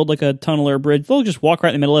trying to build like a tunnel or a bridge, they'll just walk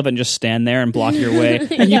right in the middle of it and just stand there and block your way.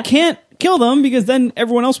 And you can't kill them because then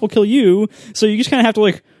everyone else will kill you. So you just kind of have to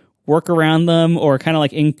like work around them or kind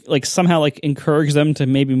of like somehow like encourage them to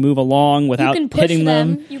maybe move along without hitting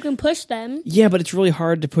them. You can push them. Yeah, but it's really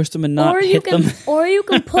hard to push them and not hit them. Or you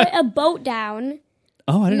can put a boat down.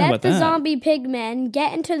 Oh, I didn't know about Let the that. zombie pigmen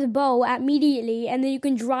get into the boat immediately, and then you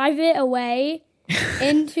can drive it away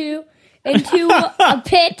into a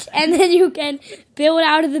pit, and then you can build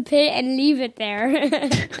out of the pit and leave it there.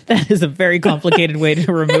 That is a very complicated way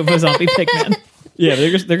to remove a zombie pigman. Yeah,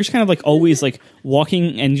 they're just kind of like always like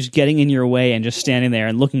walking and just getting in your way and just standing there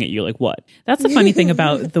and looking at you like, what? That's the funny thing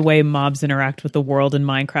about the way mobs interact with the world in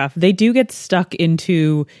Minecraft. They do get stuck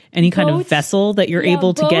into any kind of vessel that you're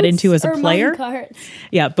able to get into as a player.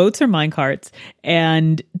 Yeah, boats or minecarts,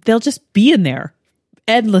 and they'll just be in there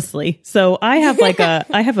endlessly. So I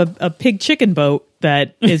have a pig chicken boat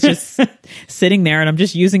that is just sitting there, and I'm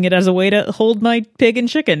just using it as a way to hold my pig and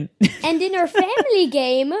chicken. And in our family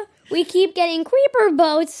game, we keep getting creeper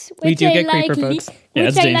boats, which creeper boats. Yeah, I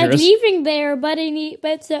like dangerous. leaving there. But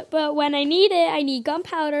when I need it, I need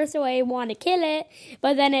gunpowder, so I want to kill it.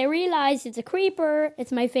 But then I realize it's a creeper.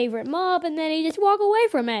 It's my favorite mob, and then I just walk away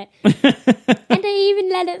from it. And I even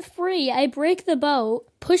let it free. I break the boat,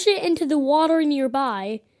 push it into the water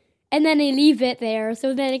nearby, and then I leave it there,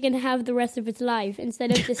 so then it can have the rest of its life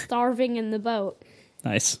instead of just starving in the boat.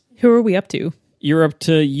 Nice. Who are we up to? You're up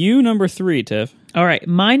to number 3, Tiff. All right,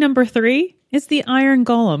 my number 3 is the Iron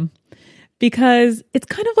Golem, because it's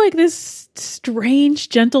kind of like this strange,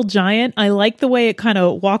 gentle giant. I like the way it kind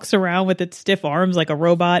of walks around with its stiff arms like a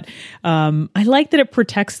robot. I like that it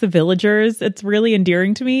protects the villagers. It's really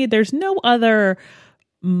endearing to me. There's no other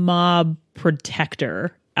mob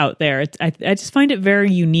protector out there. I just find it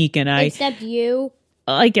very unique, and Except you.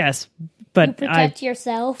 I guess, but You protect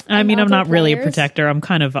yourself. I mean, I'm other not really a players. protector. I'm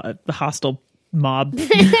kind of a hostile mob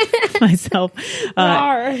myself.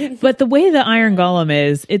 Rawr. But the way the Iron Golem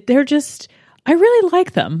is, I really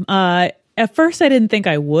like them. At first I didn't think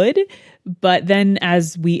I would, but then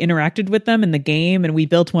as we interacted with them in the game and we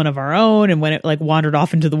built one of our own, and when it like wandered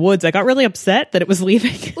off into the woods, I got really upset that it was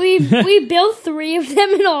leaving. We built 3 of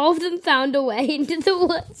them, and all of them found a way into the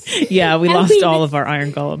woods. Yeah, we lost all of our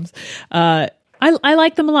Iron Golems. I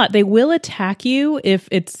like them a lot. They will attack you if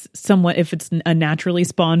it's a naturally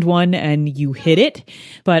spawned one and you hit it,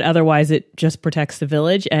 but otherwise it just protects the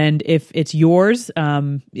village. And if it's yours,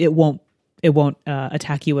 it won't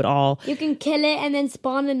attack you at all. You can kill it and then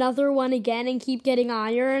spawn another one again and keep getting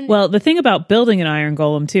iron. Well, the thing about building an Iron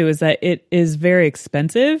Golem too is that it is very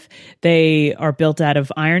expensive. They are built out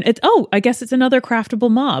of iron. I guess it's another craftable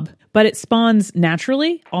mob, but it spawns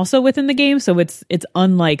naturally also within the game, so it's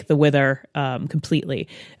unlike the Wither completely.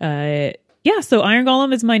 So Iron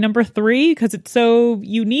Golem is my number 3 because it's so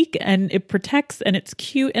unique and it protects and it's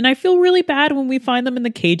cute. And I feel really bad when we find them in the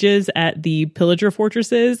cages at the pillager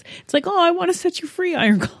fortresses. It's like, oh, I want to set you free,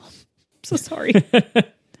 Iron Golem. I'm so sorry.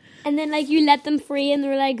 And then you let them free and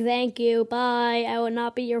they're like, thank you, bye, I will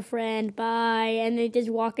not be your friend, bye. And they just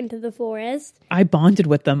walk into the forest. I bonded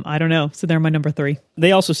with them. I don't know. So they're my number 3.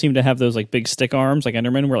 They also seem to have those like big stick arms like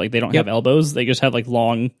Enderman where like they don't have elbows. They just have like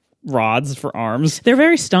long rods for arms. They're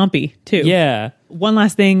very stompy too. Yeah. One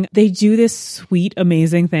last thing, they do this sweet,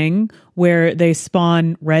 amazing thing where they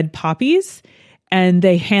spawn red poppies and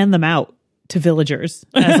they hand them out to villagers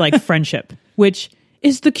as like friendship, which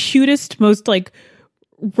is the cutest, most like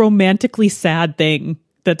romantically sad thing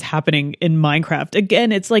that's happening in Minecraft.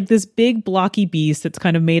 Again, it's like this big blocky beast that's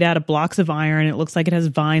kind of made out of blocks of iron. It looks like it has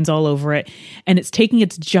vines all over it. And it's taking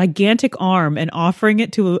its gigantic arm and offering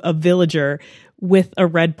it to a villager with a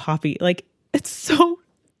red poppy. Like, it's so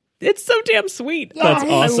damn sweet. That's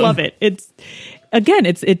awesome. I love it. It's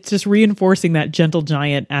just reinforcing that gentle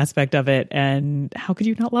giant aspect of it. And how could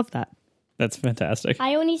you not love that? That's fantastic.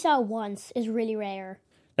 I only saw it once. It's really rare.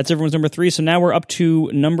 That's everyone's number 3. So now we're up to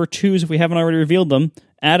number 2s if we haven't already revealed them.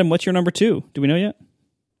 Adam, what's your number 2? Do we know yet?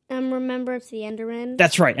 Remember, it's the Enderman.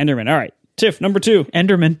 That's right, Enderman. All right. Tiff, number 2.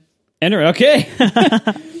 Enderman. Okay.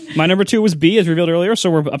 My number 2 was B, as revealed earlier, so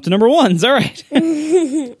we're up to number 1s. All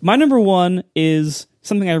right. My number 1 is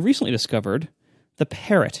something I recently discovered, the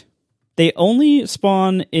parrot. They only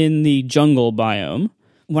spawn in the jungle biome.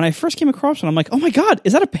 When I first came across one, I'm like, oh my god,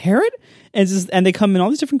 is that a parrot? And they come in all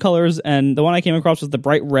these different colors, and the one I came across was the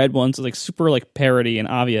bright red one, so like super like parroty and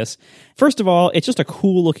obvious. First of all, it's just a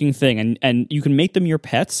cool looking thing, and you can make them your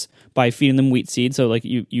pets by feeding them wheat seeds. So like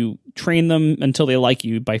you train them until they like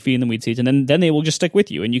you by feeding them wheat seeds, and then they will just stick with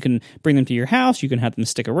you. And you can bring them to your house, you can have them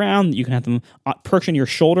stick around, you can have them perch on your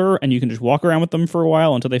shoulder, and you can just walk around with them for a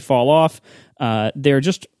while until they fall off. They're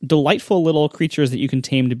just delightful little creatures that you can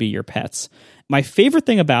tame to be your pets. My favorite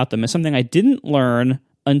thing about them is something I didn't learn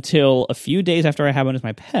until a few days after I had one as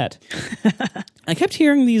my pet. I kept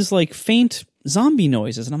hearing these like faint zombie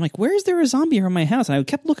noises, and I'm like, where is there a zombie around my house? And I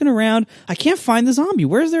kept looking around. I can't find the zombie.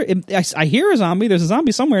 Where's there? I hear a zombie. There's a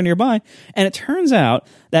zombie somewhere nearby. And it turns out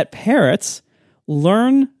that parrots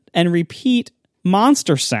learn and repeat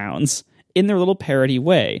monster sounds in their little parrot-y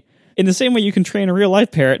way. In the same way you can train a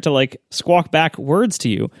real-life parrot to like squawk back words to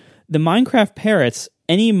you, the Minecraft parrots,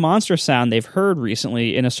 any monster sound they've heard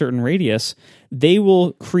recently in a certain radius, they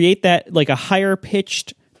will create that like a higher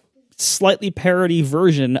pitched, slightly parody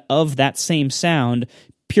version of that same sound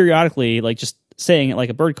periodically, like just saying it like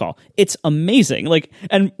a bird call. It's amazing. Like,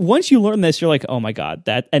 and once you learn this, you're like, oh my God,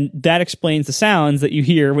 that explains the sounds that you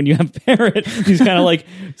hear when you have parrot, these kind of like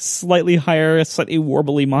slightly higher, slightly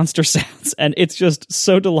warbly monster sounds. And it's just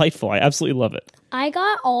so delightful. I absolutely love it. I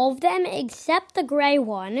got all of them except the gray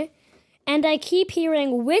one, and I keep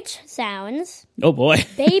hearing witch sounds, Oh boy.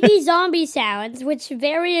 baby zombie sounds, which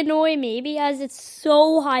very annoy me because it's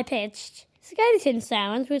so high-pitched. Skeleton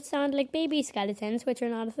sounds, which sound like baby skeletons, which are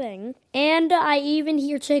not a thing. And I even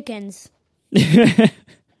hear chickens.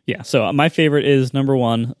 Yeah, so my favorite is number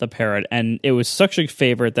 1, the parrot. And it was such a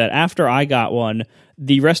favorite that after I got one,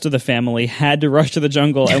 the rest of the family had to rush to the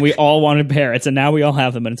jungle, and we all wanted parrots, and now we all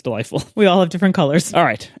have them, and it's delightful. We all have different colors. All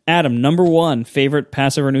right, Adam, number 1, favorite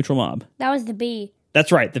passive or neutral mob. That was the bee.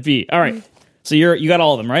 That's right, the bee. All right, so you got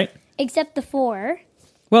all of them, right? Except the 4.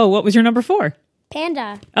 Whoa, what was your number 4?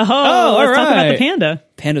 Panda. Oh, let's talk about the right. panda.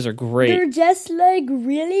 Pandas are great. They're just like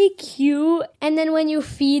really cute. And then when you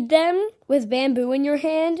feed them with bamboo in your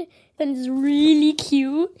hand, then it's really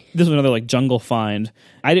cute. This was another like jungle find.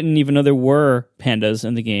 I didn't even know there were pandas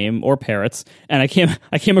in the game or parrots, and I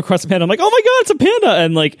came across a panda. I'm like, oh my God, it's a panda!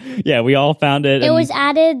 And like, yeah, we all found it. It and, was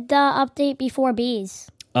added the update before bees.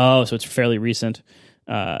 oh, so it's fairly recent.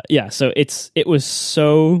 Yeah, so it was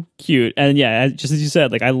so cute, and yeah, just as you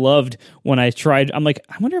said, like I loved when I tried. I'm like,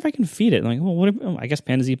 I wonder if I can feed it. I'm like, well, what? I guess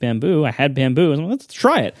pandas eat bamboo. I had bamboo. I'm like, let's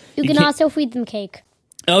try it. You can can't- also feed them cake.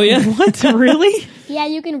 Oh yeah, What? Really? Yeah,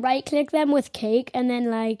 you can right click them with cake, and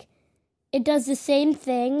then like it does the same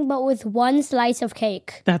thing but with one slice of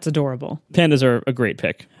cake. That's adorable. pandas are a great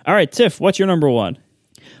pick. All right, Tiff, what's your number 1?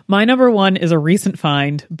 My number 1 is a recent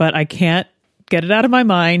find, but I can't get it out of my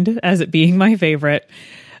mind as it being my favorite.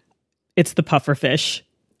 It's the pufferfish.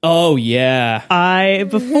 Oh yeah,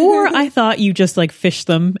 Before I thought you just like fish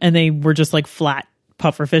them and they were just like flat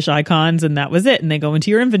pufferfish icons and that was it and they go into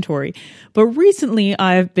your inventory. But recently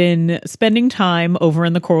I've been spending time over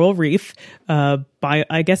in the coral reef.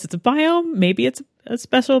 I guess it's a biome. Maybe it's a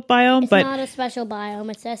special biome, It's but not a special biome.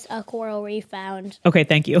 It's just a coral reef found. okay,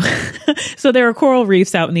 thank you. So there are coral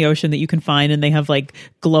reefs out in the ocean that you can find, and they have like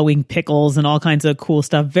glowing pickles and all kinds of cool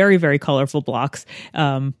stuff. Very, very colorful blocks,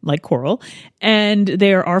 like coral. And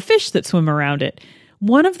there are fish that swim around it.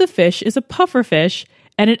 One of the fish is a pufferfish,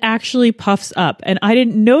 and it actually puffs up. And I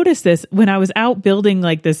didn't notice this when I was out building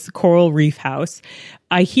like this coral reef house.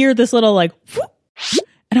 I hear this little like, whoop,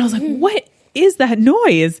 and I was like, what is that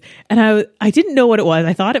noise? And I didn't know what it was.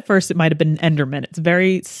 I thought at first it might have been an Enderman. It's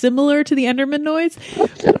very similar to the Enderman noise.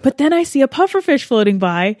 But then I see a pufferfish floating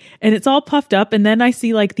by and it's all puffed up. And then I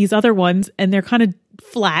see like these other ones and they're kind of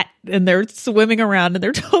flat and they're swimming around and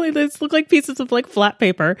they're totally, they look like pieces of like flat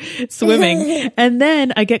paper swimming. And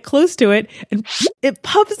then I get close to it and it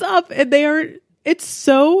puffs up and it's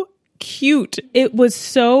so cute. It was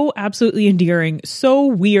so absolutely endearing, so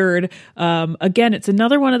weird. Again, it's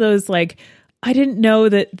another one of those like, I didn't know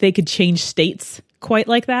that they could change states quite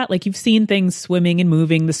like that. Like you've seen things swimming and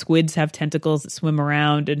moving. The squids have tentacles that swim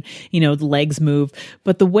around and, the legs move.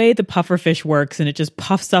 But the way the pufferfish works and it just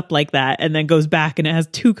puffs up like that and then goes back and it has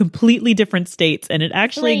 2 completely different states and it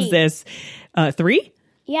actually 3. exists. 3?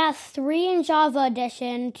 Yeah, 3 in Java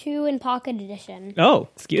Edition, 2 in Pocket Edition. Oh,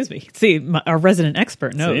 excuse me. See, our resident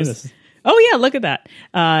expert knows. this- Oh yeah, look at that.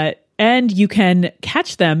 And you can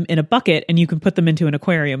catch them in a bucket and you can put them into an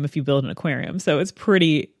aquarium if you build an aquarium. So it's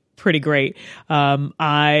pretty great.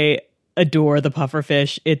 I adore the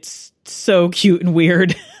pufferfish. It's so cute and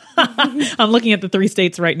weird. I'm looking at the 3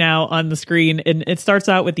 states right now on the screen and it starts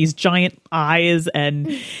out with these giant eyes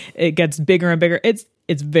and it gets bigger and bigger. It's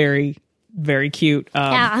very, very cute.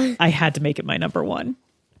 Yeah. I had to make it my number 1.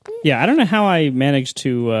 yeah. I don't know how I managed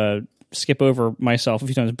to skip over myself a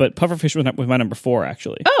few times, but pufferfish was my number 4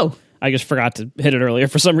 actually. Oh, I just forgot to hit it earlier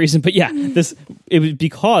for some reason. But yeah, it was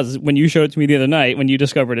because when you showed it to me the other night, when you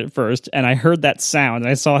discovered it first, and I heard that sound and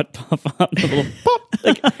I saw it puff up, a little pop.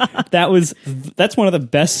 Like that's one of the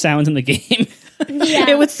best sounds in the game. Yeah.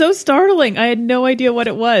 it was so startling. I had no idea what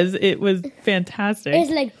it was. It was fantastic. It's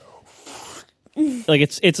like, Like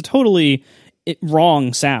it's a totally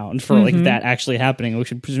wrong sound for like that actually happening, which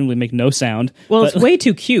should presumably make no sound. Well, But- it's way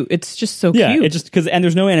too cute. It's just so yeah, cute. it just and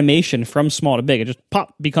there's no animation from small to big. It just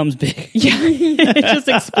pop becomes big. Yeah, it just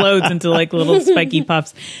explodes into like little spiky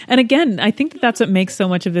puffs. And again, I think that that's what makes so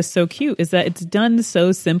much of this so cute is that it's done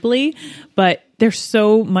so simply, but there's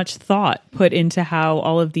so much thought put into how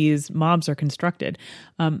all of these mobs are constructed.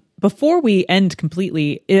 Before we end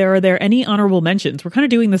completely, are there any honorable mentions? We're kind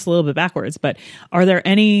of doing this a little bit backwards, but are there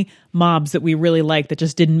any mobs that we really like that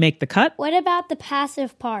just didn't make the cut? What about the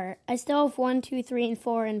passive part? I still have 1, 2, 3, and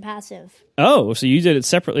 4 in passive. Oh, so you did it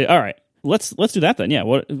separately. All right. Let's do that then. Yeah.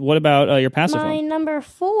 What about your passive My one? number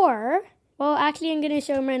 4, well, actually, I'm going to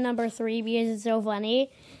show my number 3 because it's so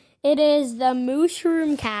funny. It is the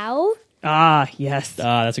mushroom cow. Ah, yes.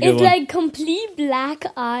 That's a good It's one. like complete black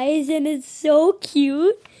eyes and it's so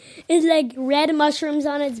cute. It's like red mushrooms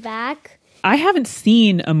on its back. I haven't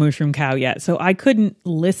seen a mushroom cow yet, so I couldn't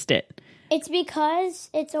list it. It's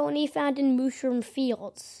because it's only found in mushroom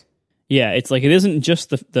fields. Yeah, it's like it isn't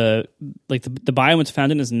just the biome it's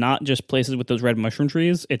found in is not just places with those red mushroom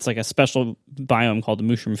trees. It's like a special biome called the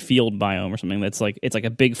mushroom field biome or something. That's like it's like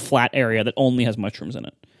a big flat area that only has mushrooms in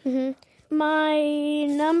it. My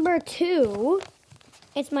number 2,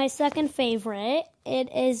 it's my second favorite. It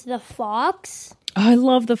is the fox. Oh, I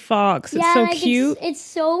love the fox. It's so like, cute. It's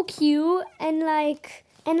so cute and like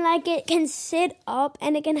it can sit up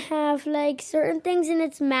and it can have like certain things in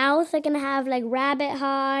its mouth. It can have like rabbit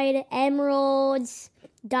hide, emeralds,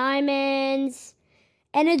 diamonds,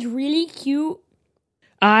 and it's really cute.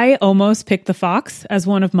 I almost picked the fox as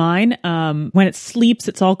one of mine. When it sleeps,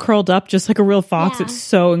 it's all curled up just like a real fox. Yeah. It's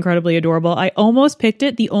so incredibly adorable. I almost picked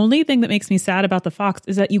it. The only thing that makes me sad about the fox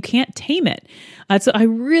is that you can't tame it. So I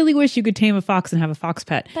really wish you could tame a fox and have a fox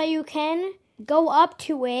pet. But you can go up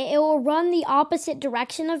to it. It will run the opposite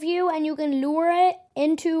direction of you, and you can lure it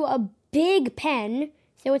into a big pen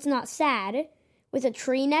so it's not sad with a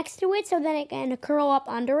tree next to it so then it can curl up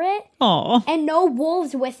under it. Oh, And no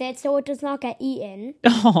wolves with it so it does not get eaten.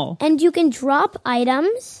 oh, And you can drop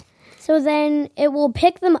items so then it will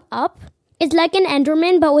pick them up. It's like an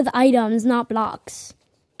Enderman but with items, not blocks.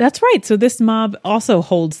 that's right. So this mob also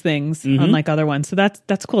holds things, unlike other ones. So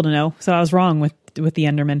that's cool to know. So I was wrong with the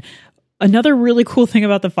Enderman. Another really cool thing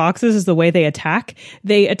about the foxes is the way they attack.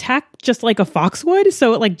 They attack just like a fox would.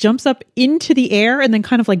 So it like jumps up into the air and then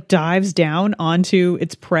kind of like dives down onto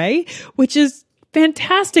its prey, which is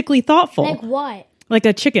fantastically thoughtful. Like what? Like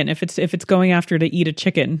a chicken, if it's going after to eat a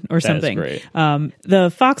chicken or That is something. great.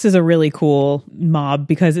 The fox is a really cool mob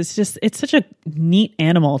because it's such a neat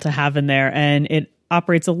animal to have in there, and it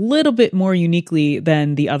operates a little bit more uniquely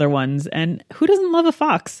than the other ones. And who doesn't love a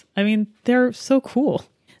fox? I mean, they're so cool.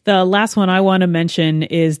 The last one I want to mention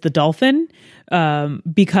is the dolphin,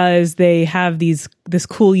 because they have this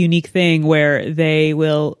cool, unique thing where they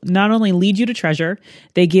will not only lead you to treasure,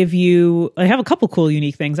 they have a couple cool,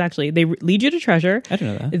 unique things, actually. They lead you to treasure. I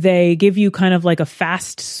didn't know that. They give you kind of like a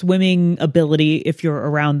fast swimming ability if you're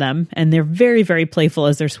around them, and they're very, very playful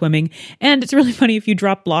as they're swimming. And it's really funny, if you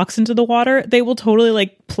drop blocks into the water, they will totally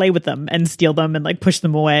like play with them and steal them and like push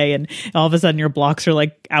them away, and all of a sudden your blocks are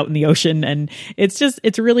like out in the ocean. And it's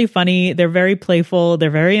really funny. They're very playful. They're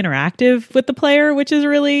very interactive with the player, which is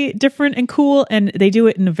really different and cool, and they do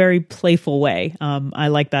it in a very playful way. I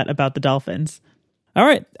like that about the dolphins. All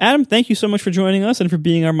right, Adam, thank you so much for joining us and for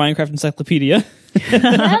being our Minecraft encyclopedia.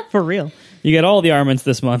 For real. You get all the armaments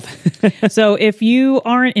this month. So if you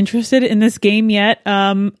aren't interested in this game yet,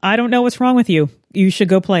 I don't know what's wrong with you. You should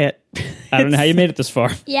go play it. I don't know how you made it this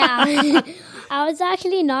far. Yeah. I was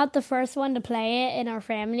actually not the first one to play it in our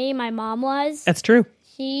family. My mom was. That's true.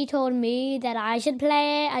 She told me that I should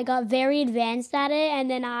play it. I got very advanced at it, and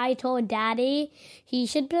then I told Daddy he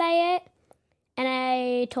should play it. And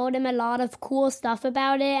I told him a lot of cool stuff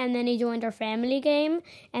about it, and then he joined our family game,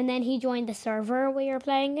 and then he joined the server we were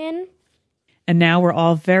playing in. And now we're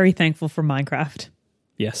all very thankful for Minecraft.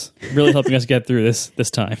 Yes, really helping us get through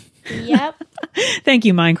this time. Yep. Thank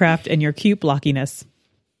you, Minecraft, and your cute blockiness.